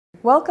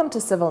Welcome to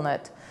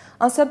CivilNet.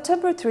 On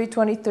September 3,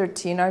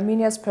 2013,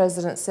 Armenia's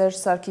President Serge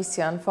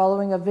Sarkisyan,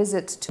 following a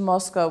visit to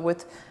Moscow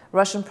with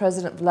Russian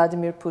President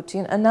Vladimir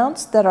Putin,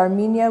 announced that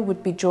Armenia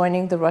would be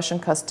joining the Russian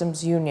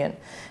Customs Union.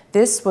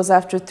 This was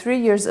after 3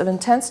 years of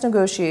intense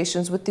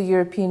negotiations with the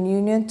European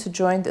Union to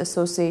join the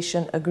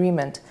association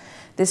agreement.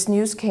 This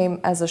news came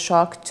as a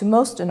shock to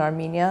most in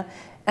Armenia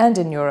and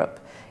in Europe.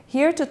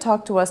 Here to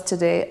talk to us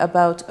today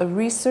about a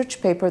research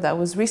paper that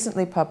was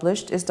recently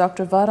published is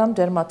Dr. Varam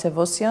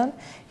Dermatevosyan.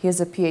 He is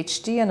a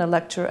PhD and a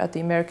lecturer at the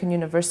American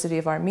University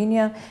of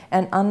Armenia,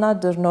 and Anna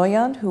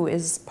Dernoyan, who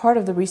is part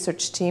of the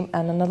research team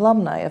and an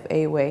alumni of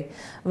AUA.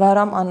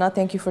 Varam, Anna,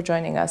 thank you for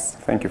joining us.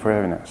 Thank you for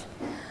having us.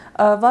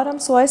 Varam,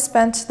 so I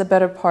spent the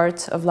better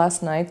part of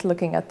last night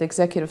looking at the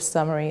executive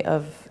summary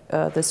of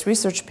this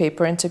research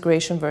paper,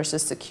 Integration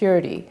versus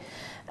Security.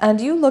 And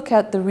you look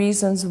at the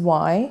reasons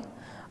why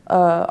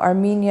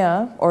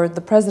Armenia, or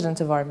the president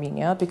of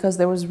Armenia, because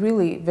there was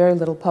really very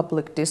little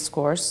public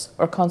discourse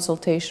or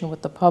consultation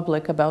with the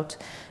public about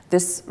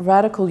this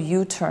radical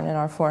U-turn in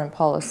our foreign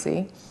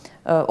policy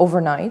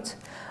overnight.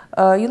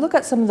 You look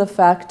at some of the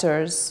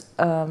factors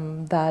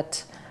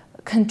that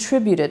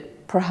contributed,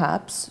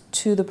 perhaps,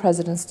 to the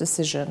president's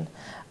decision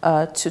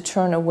to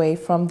turn away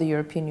from the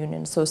European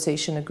Union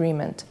Association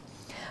Agreement.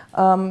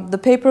 The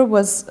paper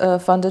was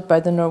funded by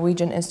the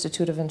Norwegian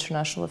Institute of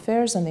International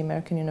Affairs and the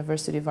American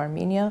University of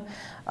Armenia.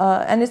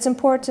 And it's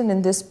important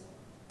in this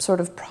sort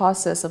of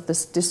process of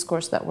this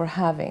discourse that we're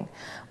having.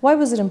 Why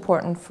was it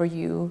important for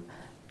you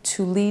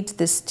to lead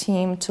this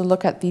team to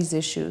look at these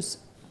issues?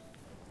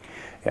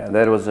 Yeah,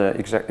 that was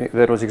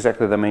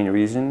exactly the main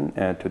reason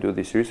to do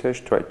this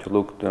research. Try to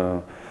look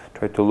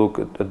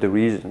at the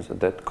reasons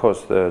that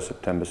caused the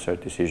September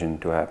 3rd decision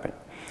to happen.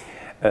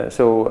 The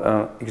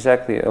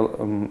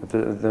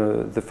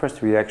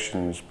first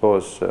reactions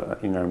both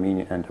in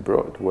Armenia and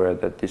abroad were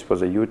that this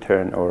was a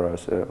U-turn or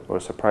a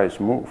surprise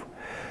move.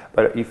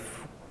 But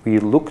if we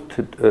looked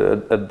at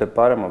the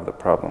bottom of the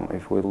problem,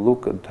 if we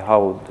look at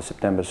how the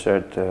September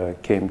 3rd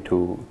came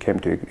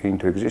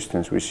into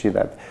existence, we see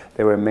that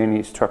there were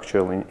many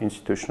structural and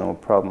institutional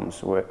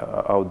problems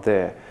out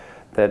there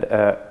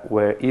that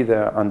were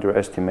either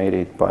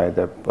underestimated by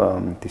the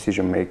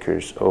decision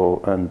makers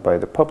and by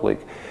the public.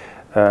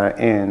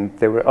 And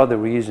there were other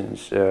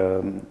reasons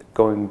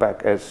going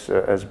back as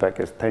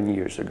 10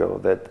 years ago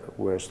that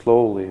were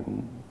slowly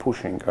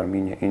pushing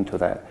Armenia into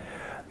that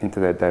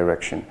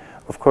direction.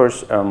 Of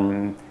course,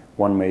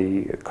 one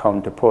may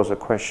counterpose a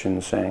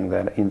question saying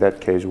that in that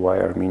case, why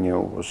Armenia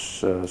was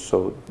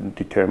so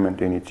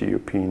determined in its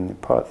European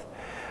path.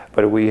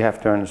 But we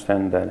have to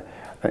understand that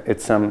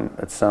at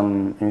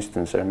some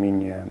instance,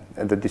 Armenia,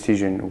 the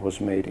decision was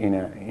made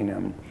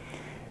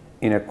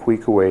in a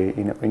quick way,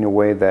 in a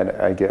way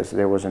that I guess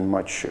there wasn't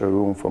much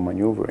room for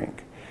maneuvering.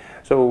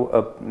 So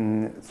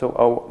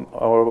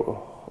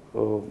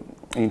our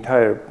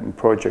entire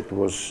project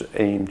was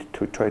aimed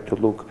to try to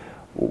look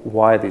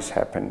why this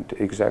happened,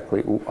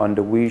 exactly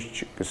under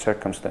which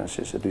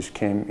circumstances this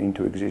came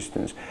into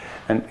existence,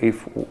 and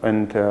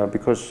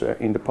because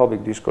in the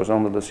public discourse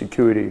only the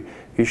security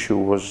issue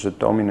was a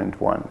dominant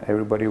one.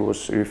 Everybody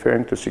was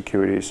referring to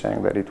security,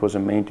 saying that it was a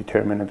main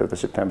determinant of the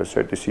September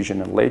 3rd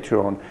decision, and later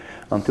on,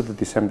 until the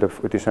December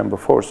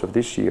 4th of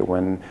this year,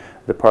 when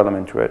the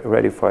parliament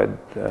ratified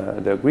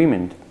the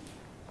agreement.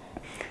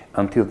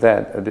 Until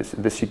that,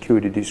 the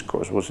security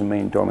discourse was the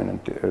main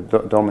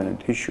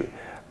dominant issue.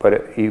 But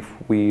if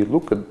we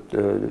look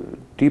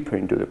at deeper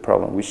into the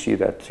problem, we see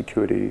that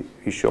security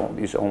issue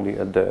is only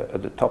at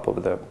the top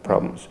of the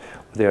problems.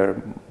 There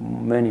are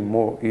many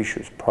more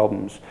issues,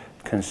 problems,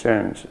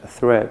 concerns,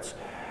 threats,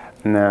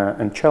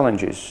 and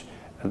challenges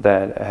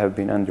that have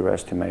been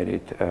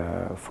underestimated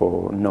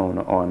for known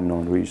or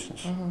unknown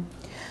reasons.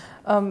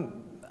 Mm-hmm.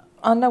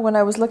 Anna, when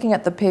I was looking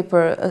at the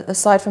paper,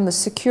 aside from the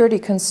security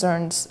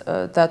concerns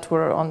that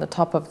were on the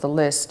top of the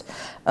list,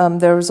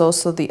 there was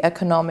also the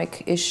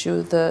economic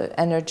issue, the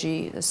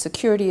energy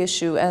security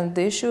issue, and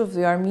the issue of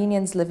the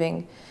Armenians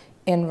living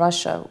in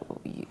Russia.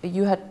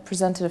 You had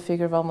presented a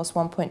figure of almost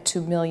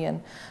 1.2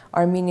 million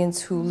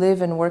Armenians who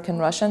live and work in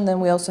Russia, and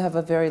then we also have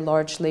a very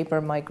large labor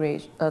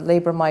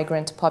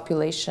migrant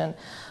population.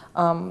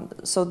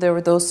 So there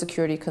were those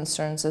security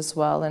concerns as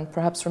well, and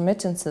perhaps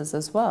remittances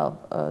as well,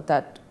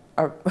 that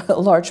are a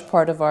large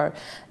part of our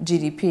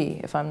GDP,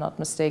 if I'm not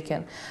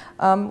mistaken.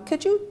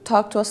 Could you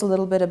talk to us a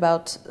little bit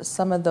about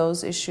some of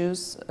those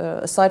issues,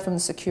 aside from the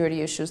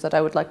security issues that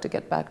I would like to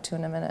get back to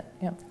in a minute?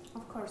 Yeah.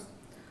 Of course.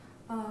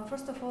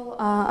 First of all,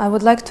 I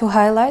would like to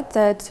highlight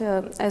that,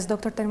 as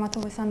Dr.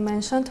 Dermatevosyan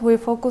mentioned, we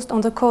focused on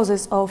the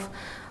causes of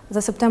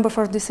the September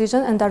 4th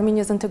decision and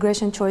Armenia's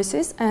integration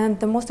choices, and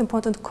the most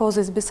important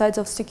causes besides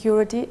of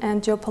security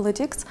and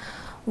geopolitics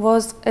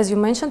was, as you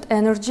mentioned,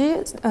 energy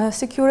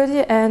security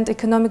and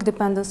economic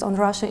dependence on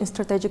Russia in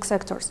strategic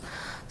sectors.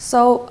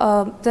 So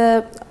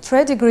the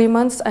trade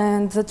agreements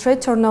and the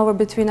trade turnover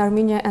between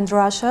Armenia and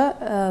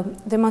Russia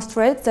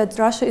demonstrate that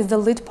Russia is the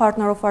lead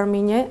partner of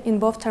Armenia in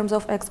both terms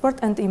of export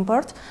and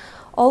import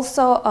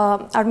Also,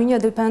 Armenia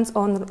depends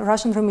on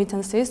Russian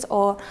remittances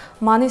or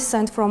money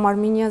sent from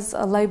Armenia's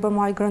labor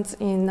migrants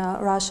in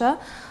Russia.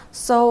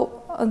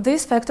 So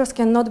these factors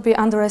cannot be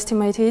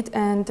underestimated,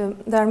 and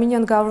the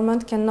Armenian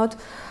government cannot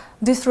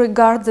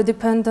disregard the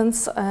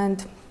dependence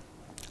and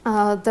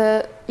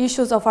the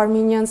issues of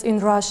Armenians in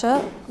Russia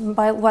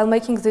while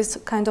making this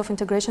kind of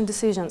integration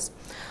decisions.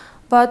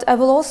 But I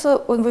will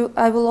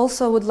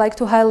also would like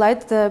to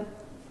highlight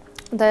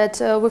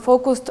that we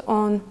focused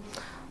on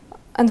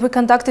and we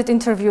conducted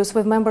interviews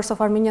with members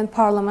of Armenian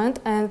parliament,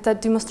 and that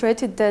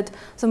demonstrated that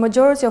the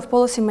majority of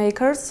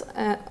policymakers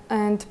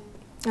and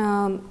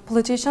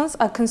politicians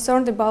are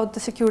concerned about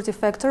the security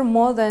factor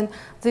more than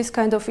these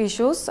kind of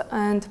issues,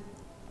 and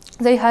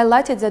they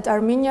highlighted that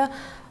Armenia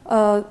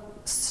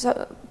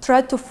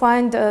tried to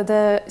find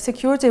the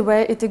security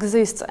where it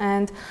exists,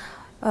 and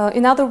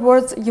in other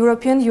words,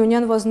 European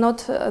Union was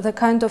not the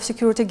kind of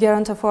security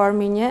guarantor for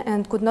Armenia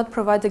and could not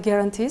provide the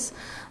guarantees.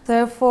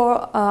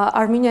 Therefore,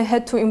 Armenia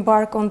had to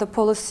embark on the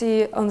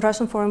policy, on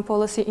Russian foreign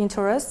policy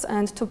interests,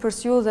 and to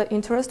pursue the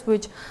interests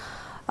which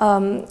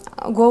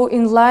go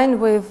in line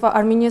with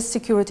Armenia's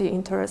security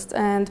interests.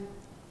 And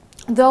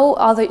though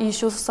other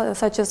issues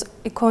such as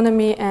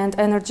economy and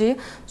energy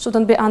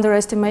shouldn't be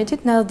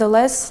underestimated,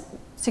 nevertheless,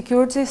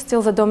 security is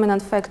still the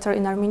dominant factor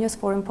in Armenia's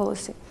foreign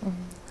policy.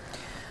 Mm-hmm.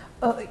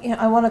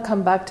 I want to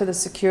come back to the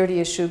security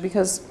issue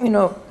because,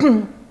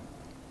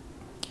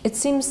 it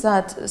seems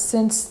that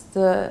since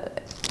the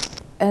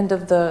end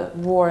of the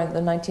war in the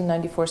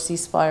 1994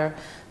 ceasefire,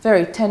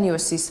 very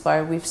tenuous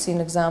ceasefire, we've seen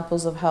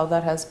examples of how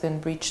that has been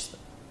breached,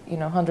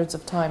 hundreds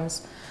of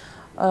times.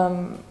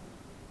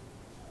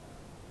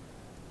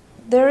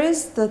 There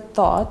is the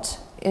thought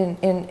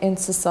in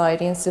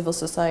society, in civil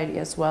society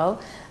as well,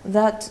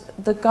 that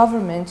the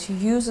government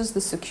uses the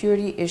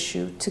security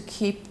issue to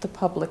keep the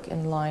public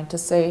in line, to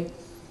say,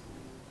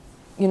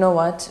 you know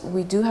what,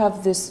 we do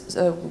have this,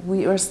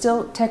 we are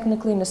still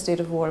technically in a state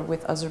of war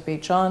with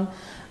Azerbaijan.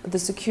 The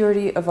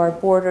security of our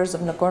borders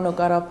of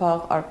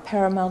Nagorno-Karabakh are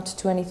paramount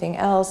to anything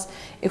else.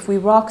 If we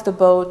rock the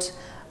boat,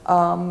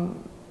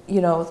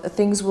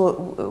 things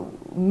will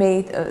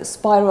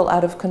spiral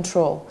out of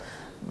control.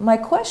 My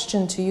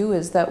question to you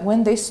is that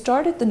when they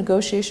started the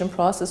negotiation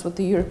process with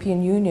the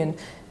European Union,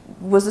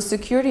 was the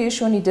security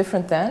issue any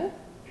different then?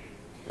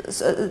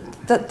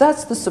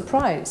 That's the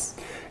surprise.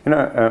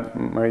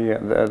 Maria,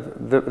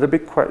 the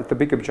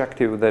big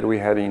objective that we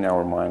had in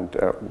our mind,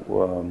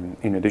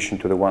 in addition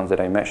to the ones that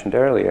I mentioned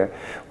earlier,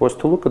 was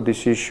to look at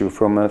this issue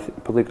from a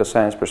political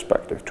science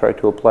perspective, try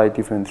to apply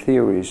different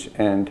theories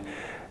and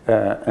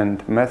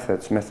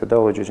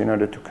methodologies in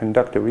order to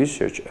conduct the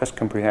research as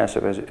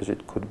comprehensive as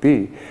it could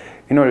be,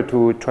 in order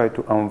to try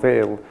to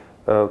unveil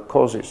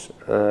causes,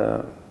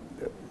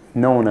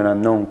 known and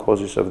unknown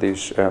causes of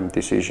this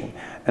decision.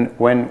 And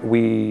when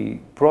we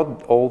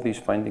brought all these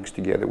findings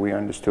together, we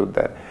understood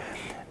that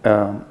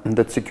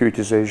that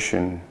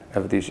securitization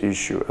of this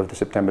issue, of the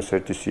September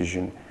 3rd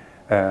decision,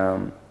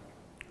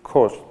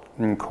 caused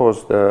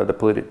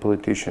the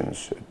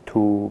politicians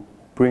to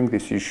bring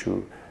this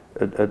issue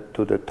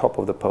to the top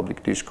of the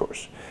public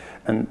discourse.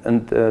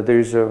 And there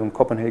is a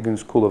Copenhagen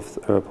School of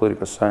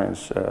Political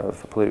Science,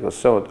 of political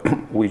thought,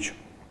 which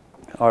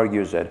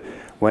argues that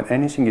when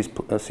anything is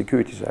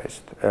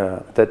securitized,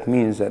 that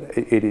means that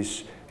it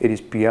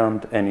is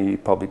beyond any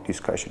public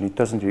discussion. It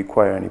doesn't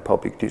require any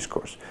public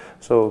discourse.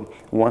 So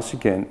once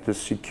again, the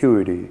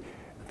security,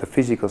 the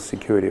physical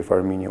security of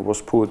Armenia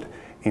was put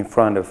in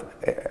front of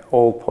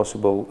all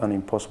possible and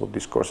impossible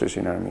discourses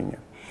in Armenia.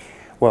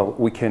 Well,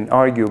 we can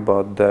argue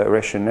about the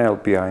rationale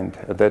behind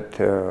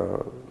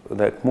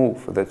that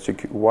move,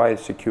 why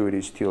security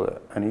is still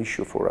an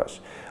issue for us.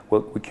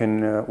 Well, we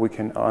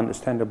can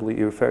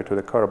understandably refer to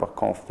the Karabakh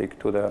conflict,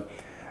 to the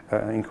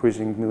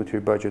increasing military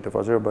budget of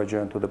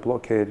Azerbaijan, to the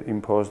blockade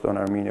imposed on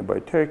Armenia by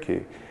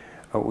Turkey.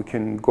 We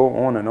can go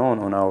on and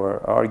on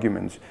our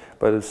arguments,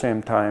 but at the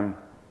same time,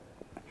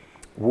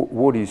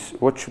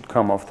 what should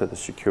come after the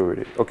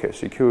security? Okay,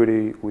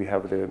 security, we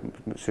have the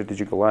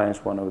strategic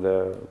alliance, one of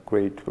the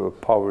great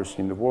powers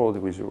in the world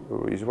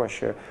is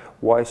Russia.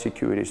 Why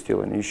security is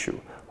still an issue?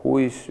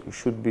 Who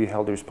should be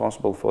held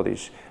responsible for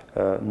this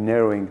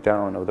narrowing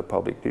down of the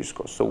public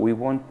discourse? So we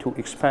want to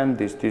expand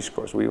this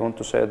discourse. We want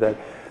to say that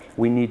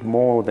we need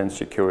more than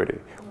security.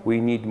 We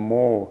need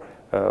more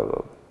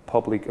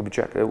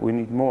we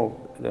need more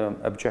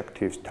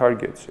objective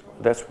targets.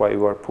 That's why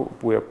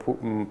we're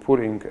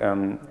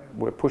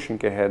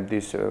pushing ahead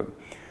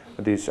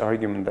this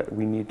argument that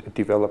we need a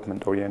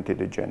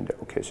development-oriented agenda.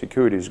 Okay,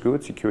 security is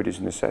good, security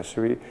is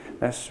necessary,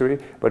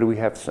 but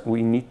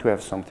we need to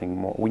have something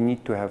more. We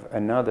need to have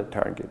another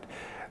target.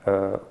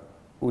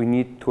 We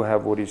need to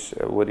have what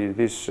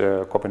this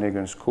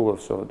Copenhagen School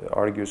of Thought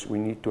argues. We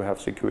need to have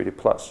security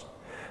plus,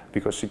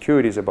 because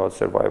security is about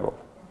survival,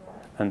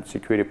 and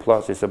security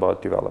plus is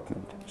about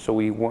development. So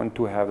we want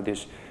to have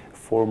this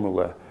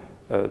formula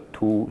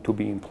to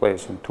be in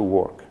place and to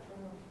work.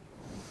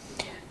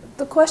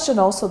 The question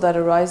also that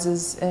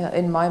arises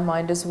in my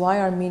mind is why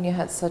Armenia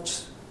had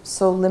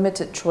so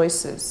limited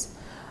choices.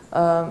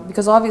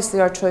 because obviously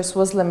our choice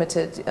was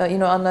limited.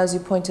 Anna, as you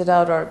pointed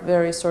out, are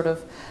very sort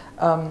of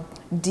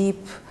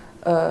deep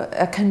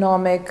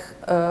economic,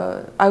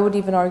 I would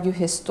even argue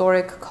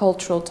historic,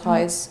 cultural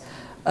ties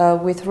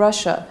with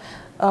Russia.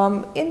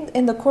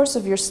 In the course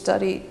of your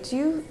study, do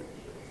you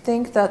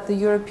think that the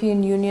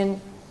European Union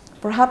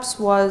perhaps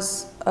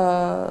was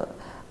a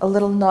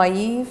little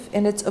naive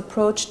in its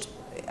approach?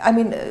 I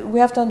mean, we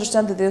have to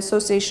understand that the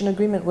association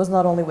agreement was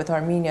not only with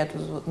Armenia, it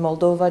was with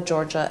Moldova,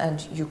 Georgia,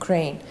 and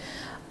Ukraine.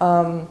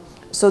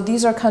 So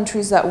these are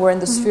countries that were in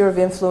the sphere of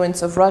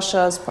influence of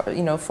Russia's,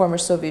 former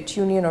Soviet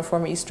Union or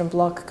former Eastern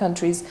Bloc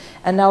countries,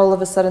 and now all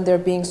of a sudden they're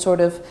being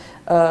sort of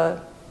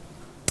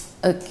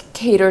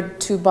catered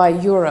to by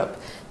Europe.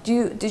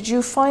 Did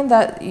you find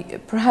that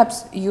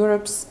perhaps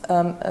Europe's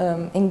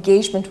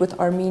engagement with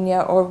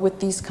Armenia or with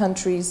these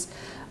countries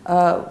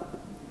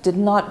did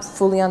not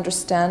fully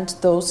understand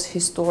those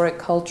historic,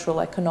 cultural,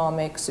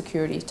 economic,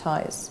 security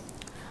ties?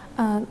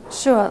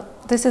 Sure,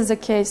 this is the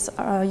case.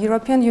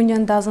 European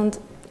Union doesn't,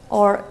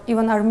 or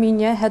even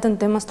Armenia hadn't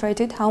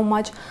demonstrated how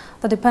much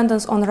the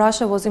dependence on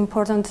Russia was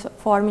important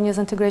for Armenia's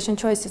integration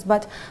choices.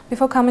 But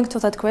before coming to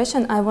that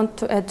question, I want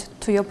to add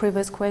to your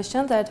previous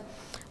question that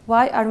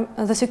why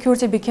the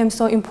security became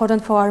so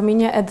important for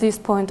Armenia at this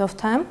point of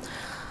time.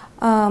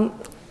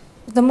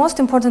 The most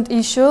important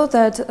issue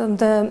that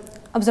the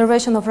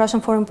observation of Russian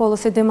foreign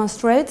policy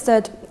demonstrates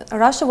that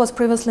Russia was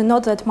previously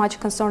not that much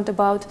concerned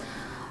about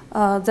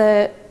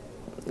the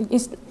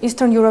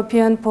Eastern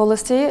European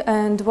policy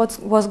and what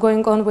was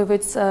going on with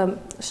its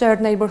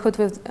shared neighborhood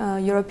with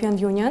European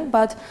Union.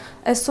 But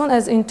as soon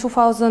as in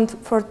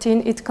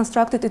 2014 it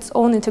constructed its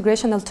own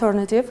integration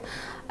alternative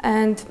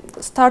and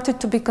started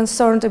to be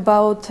concerned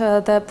about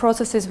the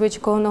processes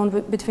which go on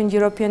between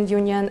European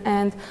Union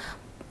and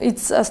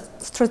its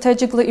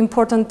strategically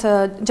important,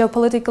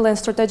 geopolitically and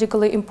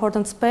strategically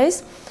important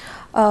space,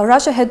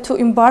 Russia had to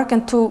embark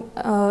and to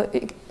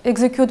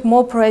execute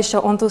more pressure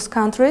on those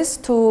countries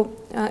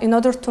in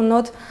order to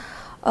not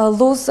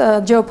lose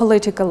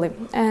geopolitically.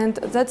 And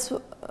that's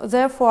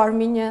therefore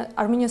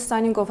Armenia's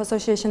signing of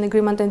association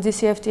agreement and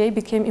DCFTA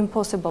became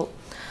impossible.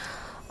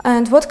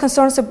 And what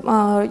concerns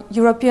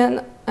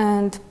European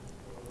and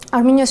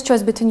Armenia's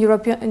choice between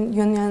European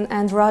Union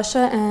and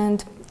Russia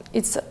and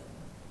its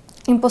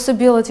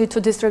impossibility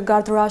to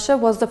disregard Russia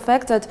was the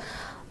fact that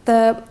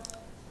the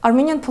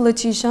Armenian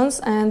politicians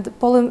and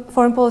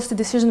foreign policy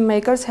decision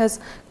makers has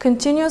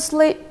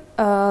continuously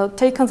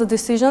taken the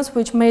decisions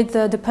which made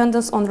the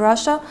dependence on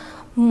Russia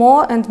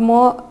more and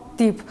more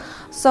deep.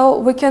 So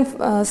we can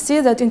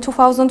see that in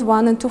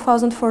 2001 and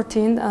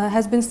 2014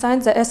 has been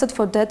signed the Asset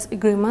for Debt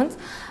agreement,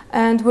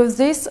 and with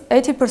this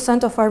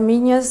 80% of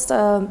Armenia's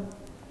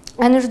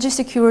energy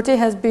security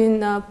has been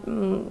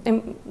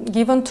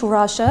given to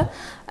Russia,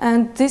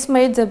 and this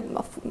made the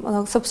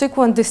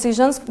subsequent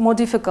decisions more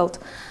difficult.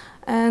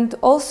 And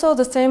also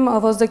the same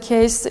was the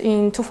case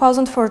in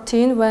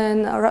 2014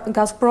 when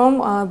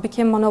Gazprom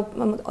became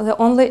the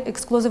only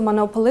exclusive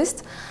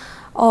monopolist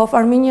of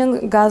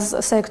Armenian gas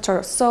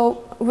sector.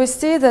 So we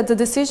see that the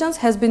decisions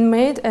has been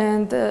made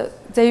and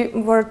they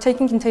were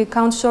taking into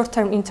account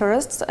short-term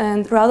interests,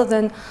 and rather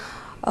than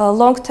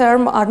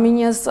long-term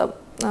Armenia's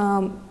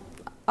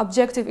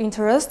objective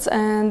interests,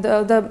 and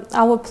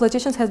our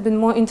politicians have been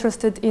more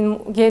interested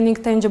in gaining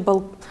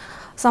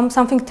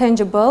something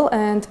tangible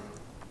and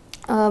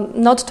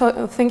not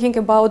thinking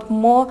about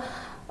more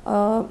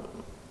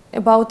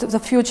about the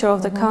future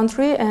of the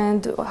country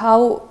and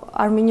how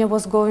Armenia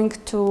was going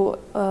to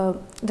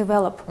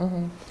develop.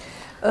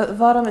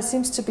 Vadim, it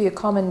seems to be a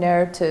common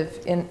narrative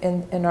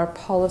in our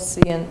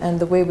policy and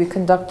the way we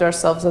conduct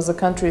ourselves as a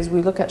country is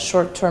we look at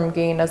short-term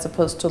gain as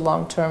opposed to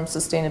long-term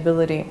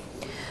sustainability.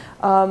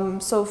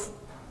 So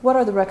what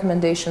are the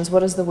recommendations?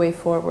 What is the way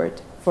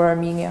forward for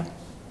Armenia?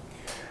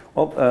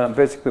 Well,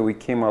 basically we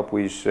came up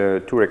with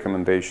two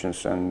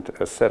recommendations and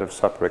a set of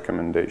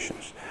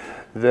sub-recommendations.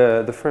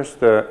 The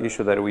first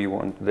issue that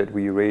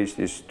we raised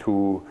is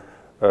to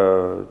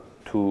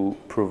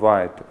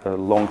provide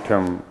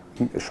long-term,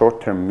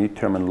 short-term,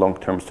 mid-term, and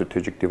long-term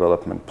strategic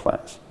development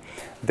plans.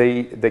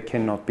 They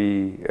cannot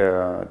be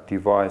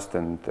devised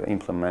and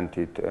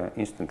implemented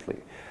instantly.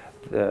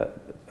 The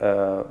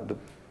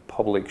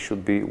public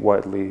should be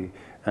widely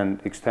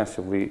and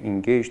extensively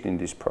engaged in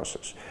this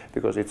process,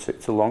 because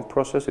it's a long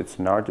process, it's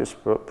an arduous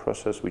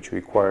process which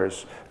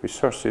requires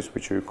resources,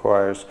 which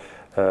requires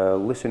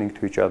listening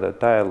to each other,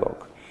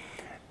 dialogue.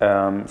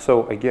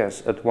 So I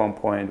guess at one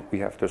point we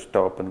have to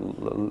stop and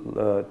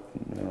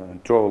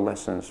draw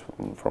lessons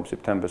from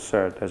September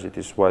 3rd, as it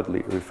is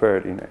widely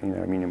referred in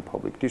Armenian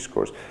public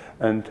discourse,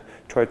 and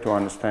try to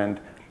understand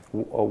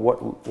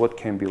what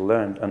can be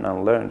learned and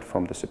unlearned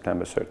from the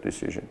September 3rd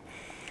decision.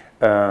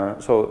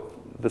 So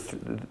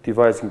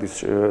devising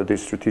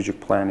this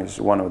strategic plan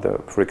is one of the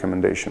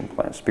recommendation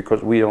plans,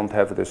 because we don't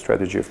have the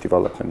strategy of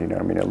development in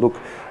Armenia. Look,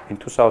 in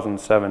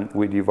 2007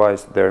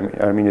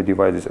 Armenia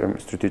devised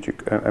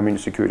Armenian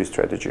security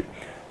strategy.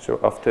 So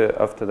after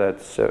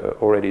that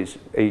already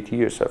 8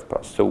 years have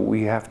passed. So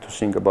we have to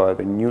think about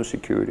a new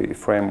security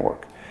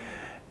framework.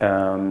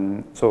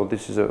 So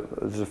this is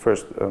the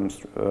first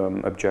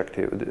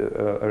objective,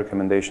 a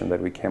recommendation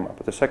that we came up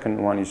with. The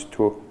second one is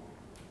to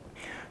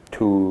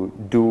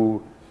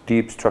do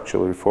deep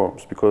structural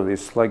reforms, because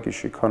these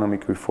sluggish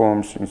economic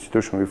reforms,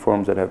 institutional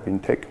reforms that have been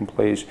taking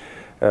place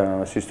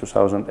since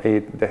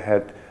 2008, they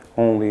had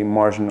only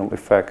marginal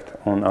effect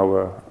on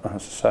our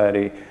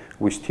society.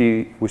 We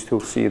still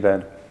see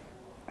that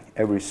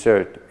every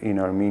third in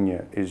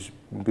Armenia is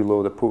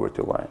below the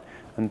poverty line,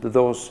 and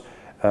those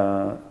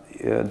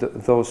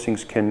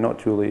things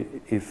cannot really,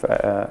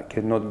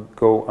 cannot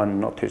go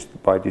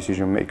unnoticed by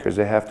decision makers.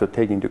 They have to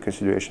take into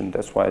consideration.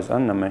 That's why, as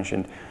Anna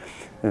mentioned,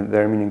 the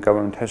Armenian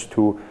government has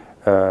to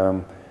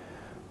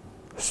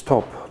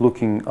stop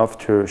looking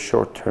after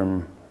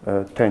short-term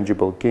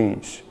tangible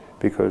gains,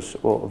 because,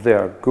 well, they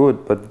are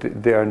good, but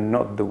they are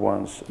not the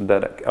ones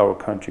that our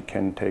country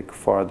can take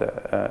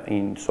further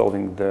in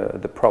solving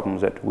the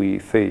problems that we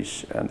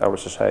face and our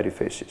society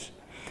faces.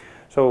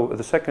 So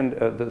the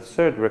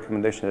third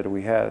recommendation that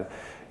we have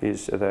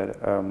is that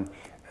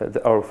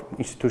our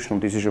institutional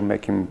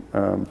decision-making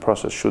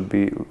process should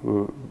be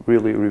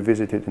really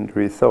revisited and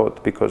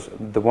rethought, because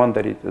the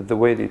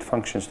way that it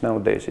functions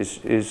nowadays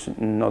is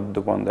not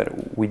the one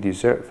that we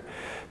deserve.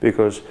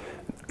 Because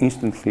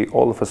instantly,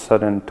 all of a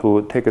sudden,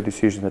 to take a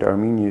decision that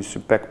Armenia is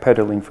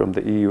backpedaling from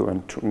the EU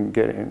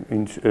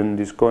and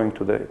is going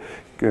to the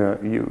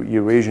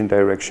Eurasian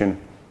direction,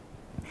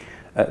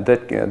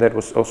 that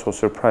was also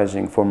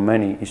surprising for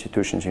many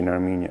institutions in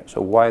Armenia.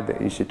 So why the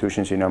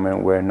institutions in Armenia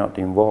were not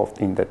involved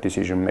in that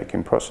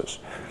decision-making process?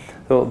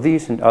 So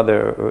these and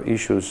other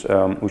issues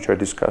which are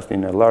discussed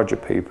in a larger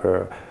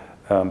paper,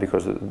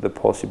 because the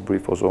policy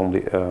brief was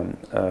only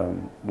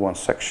one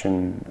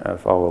section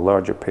of our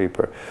larger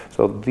paper.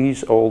 So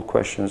these all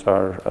questions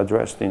are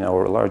addressed in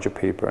our larger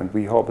paper, and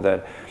we hope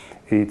that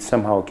it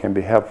somehow can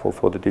be helpful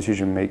for the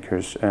decision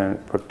makers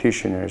and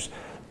practitioners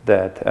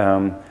that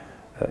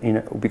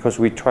because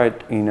we tried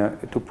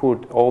to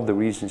put all the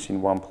reasons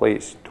in one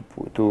place,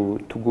 to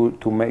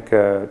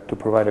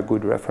provide a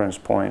good reference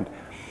point,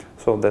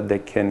 so that they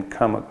can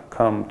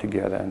come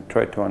together and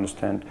try to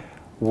understand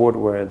what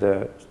were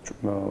the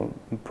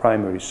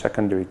primary,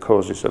 secondary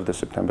causes of the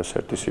September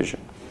 3rd decision.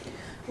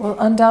 Well,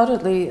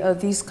 undoubtedly,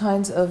 these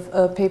kinds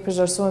of papers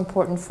are so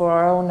important for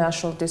our own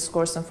national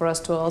discourse and for us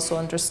to also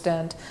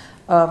understand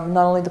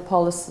not only the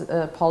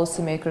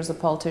policymakers, the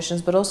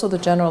politicians, but also the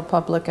general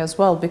public as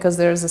well, because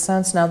there is a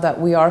sense now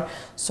that we are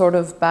sort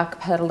of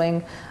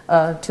backpedaling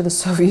to the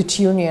Soviet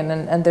Union,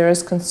 and there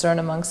is concern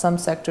among some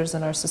sectors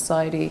in our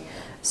society,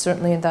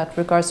 certainly in that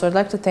regard. So I'd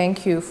like to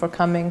thank you for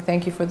coming.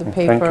 Thank you for the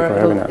paper. Thank you for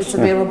having us. It's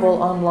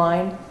available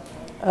online.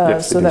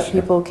 Yes, so that is,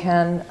 people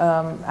can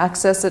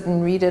access it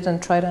and read it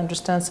and try to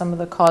understand some of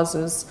the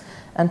causes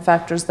and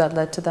factors that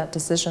led to that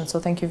decision. So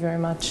thank you very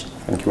much.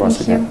 Thank you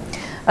once again.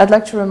 I'd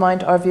like to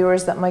remind our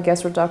viewers that my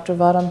guests were Dr.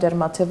 Varam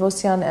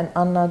Dermatevosyan and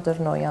Anna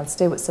Dernoyan.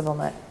 Stay with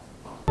CivilNet.